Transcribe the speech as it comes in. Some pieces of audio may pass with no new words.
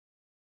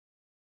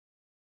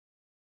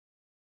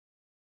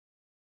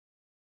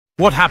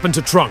What happened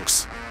to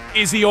Trunks?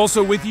 Is he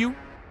also with you?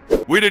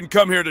 We didn't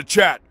come here to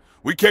chat.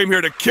 We came here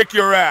to kick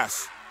your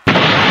ass.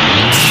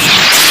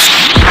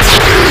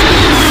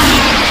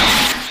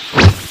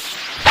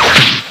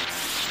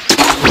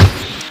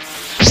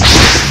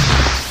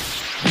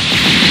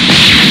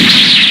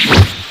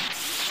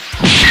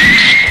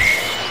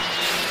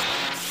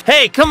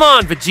 Hey, come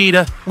on,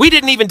 Vegeta. We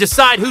didn't even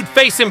decide who'd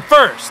face him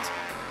first.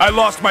 I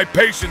lost my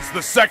patience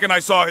the second I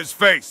saw his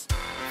face.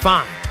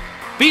 Fine.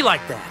 Be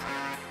like that.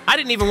 I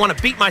didn't even want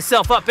to beat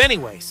myself up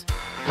anyways.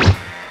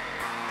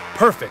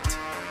 Perfect.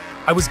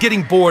 I was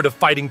getting bored of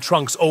fighting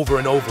Trunks over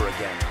and over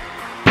again.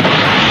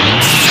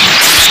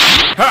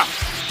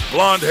 Ha!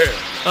 Blonde hair.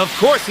 Of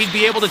course he'd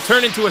be able to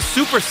turn into a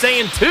Super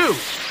Saiyan 2.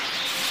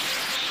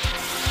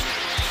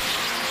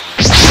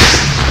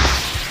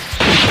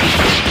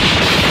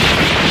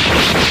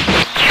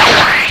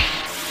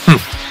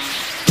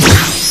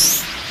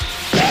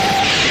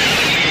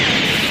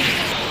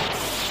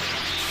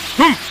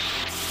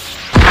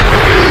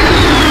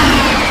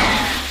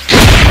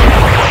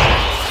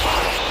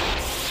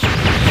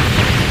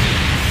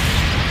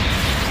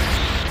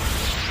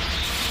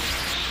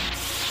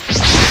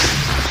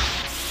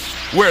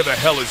 Where the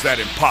hell is that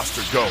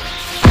imposter going?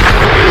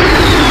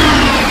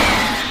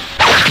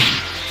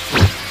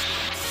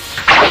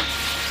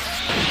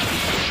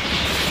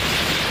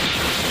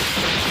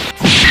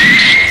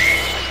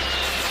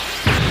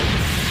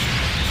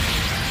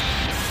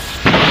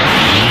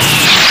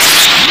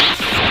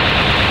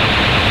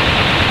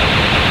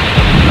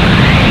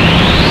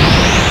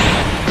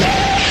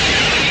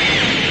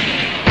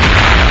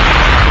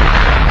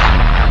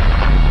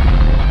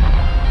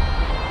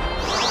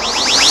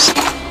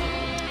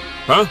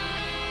 Huh?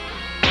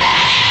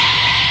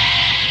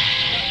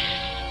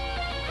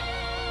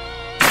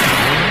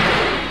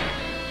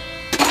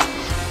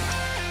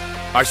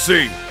 I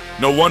see.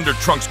 No wonder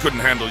Trunks couldn't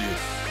handle you.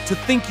 To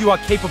think you are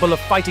capable of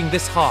fighting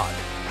this hard.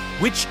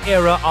 Which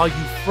era are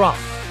you from?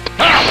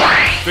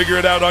 Figure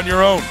it out on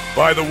your own.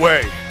 By the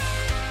way,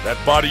 that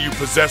body you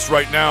possess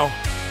right now,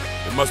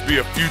 it must be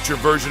a future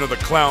version of the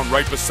clown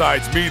right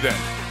besides me then.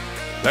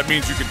 That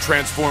means you can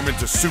transform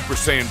into Super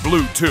Saiyan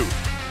Blue too.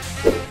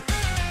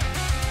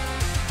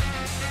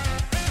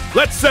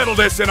 Let's settle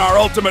this in our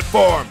ultimate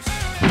forms.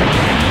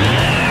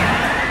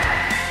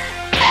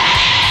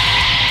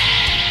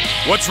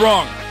 What's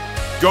wrong?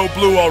 Go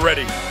blue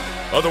already.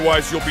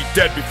 Otherwise, you'll be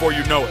dead before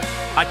you know it.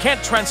 I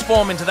can't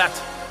transform into that.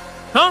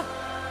 Huh?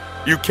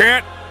 You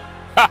can't?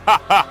 Ha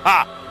ha ha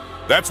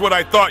ha! That's what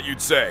I thought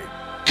you'd say.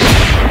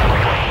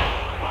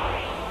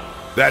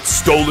 That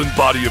stolen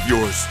body of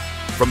yours,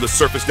 from the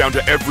surface down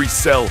to every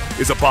cell,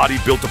 is a body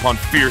built upon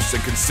fierce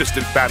and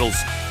consistent battles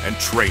and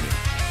training.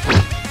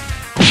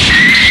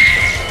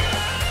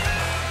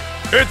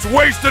 It's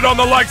wasted on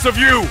the likes of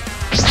you!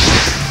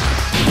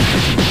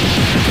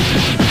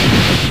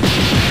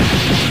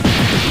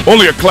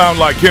 Only a clown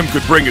like him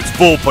could bring its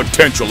full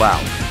potential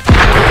out.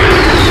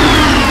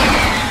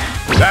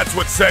 That's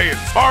what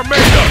Saiyans are made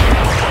of!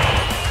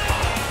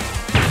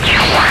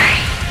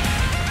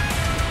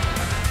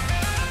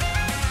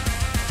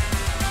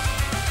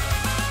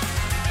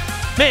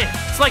 Man,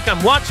 it's like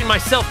I'm watching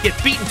myself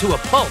get beaten to a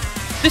pulp.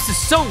 This is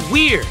so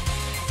weird.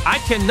 I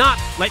cannot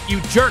let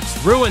you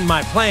jerks ruin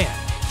my plan.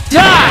 Die!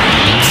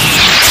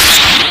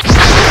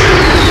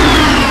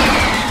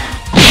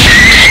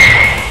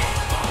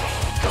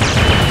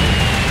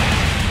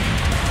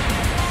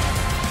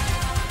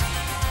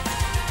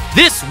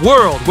 This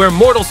world where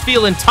mortals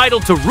feel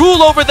entitled to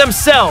rule over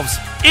themselves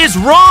is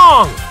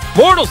wrong!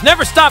 Mortals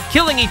never stop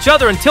killing each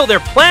other until their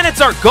planets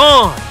are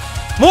gone!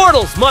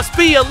 Mortals must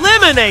be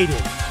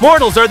eliminated!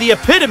 Mortals are the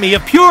epitome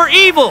of pure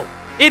evil!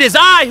 It is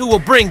I who will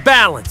bring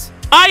balance!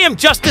 I am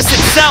justice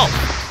itself!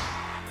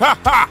 Ha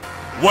ha!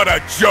 What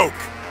a joke!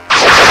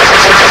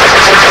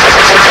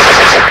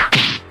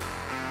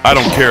 I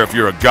don't care if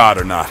you're a god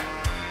or not.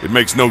 It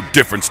makes no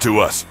difference to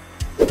us.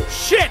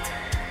 Shit!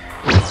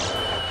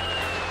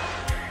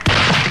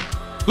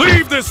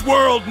 Leave this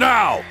world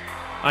now!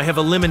 I have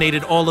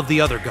eliminated all of the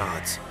other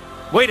gods.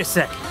 Wait a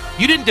sec.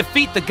 You didn't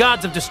defeat the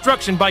gods of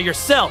destruction by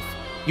yourself.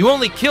 You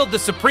only killed the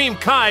Supreme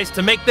Kais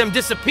to make them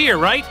disappear,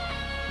 right?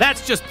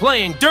 That's just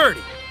playing dirty.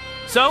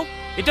 So,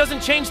 it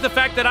doesn't change the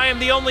fact that I am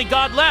the only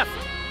god left.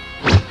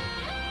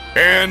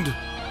 And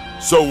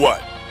so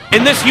what?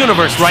 In this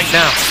universe right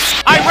now,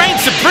 I reign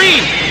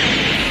supreme!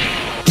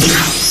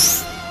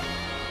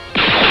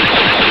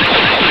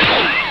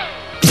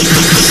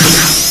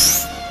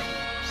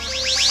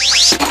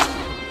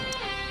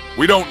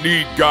 We don't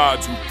need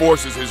gods who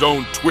forces his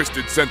own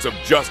twisted sense of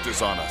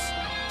justice on us.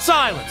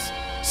 Silence!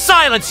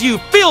 Silence, you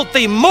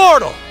filthy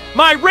mortal!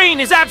 My reign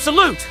is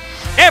absolute!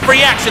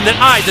 Every action that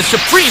I, the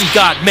Supreme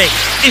God, make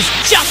is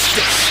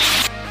justice!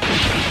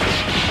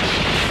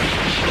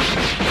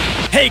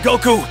 Hey,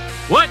 Goku!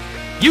 What?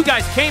 You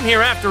guys came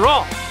here after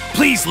all.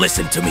 Please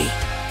listen to me.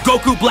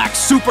 Goku Black's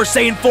Super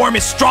Saiyan form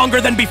is stronger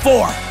than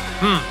before.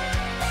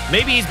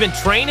 Maybe he's been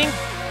training?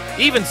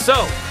 Even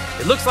so,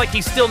 it looks like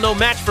he's still no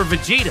match for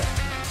Vegeta.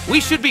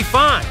 We should be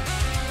fine.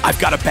 I've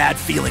got a bad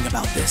feeling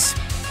about this.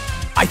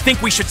 I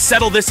think we should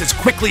settle this as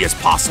quickly as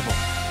possible.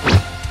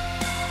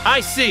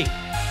 I see.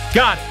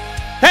 Got it.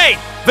 Hey,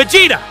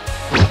 Vegeta!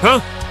 Huh?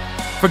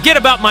 Forget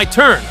about my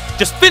turn.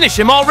 Just finish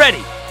him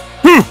already.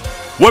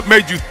 What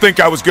made you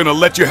think I was gonna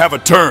let you have a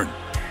turn?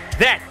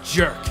 That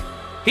jerk.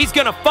 He's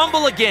gonna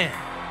fumble again.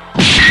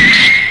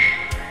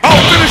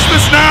 I'll finish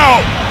this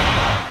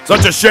now!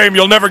 Such a shame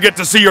you'll never get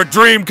to see your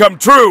dream come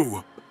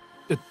true!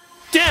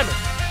 Damn it!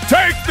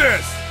 Take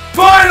this!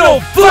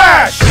 Final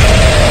Flash!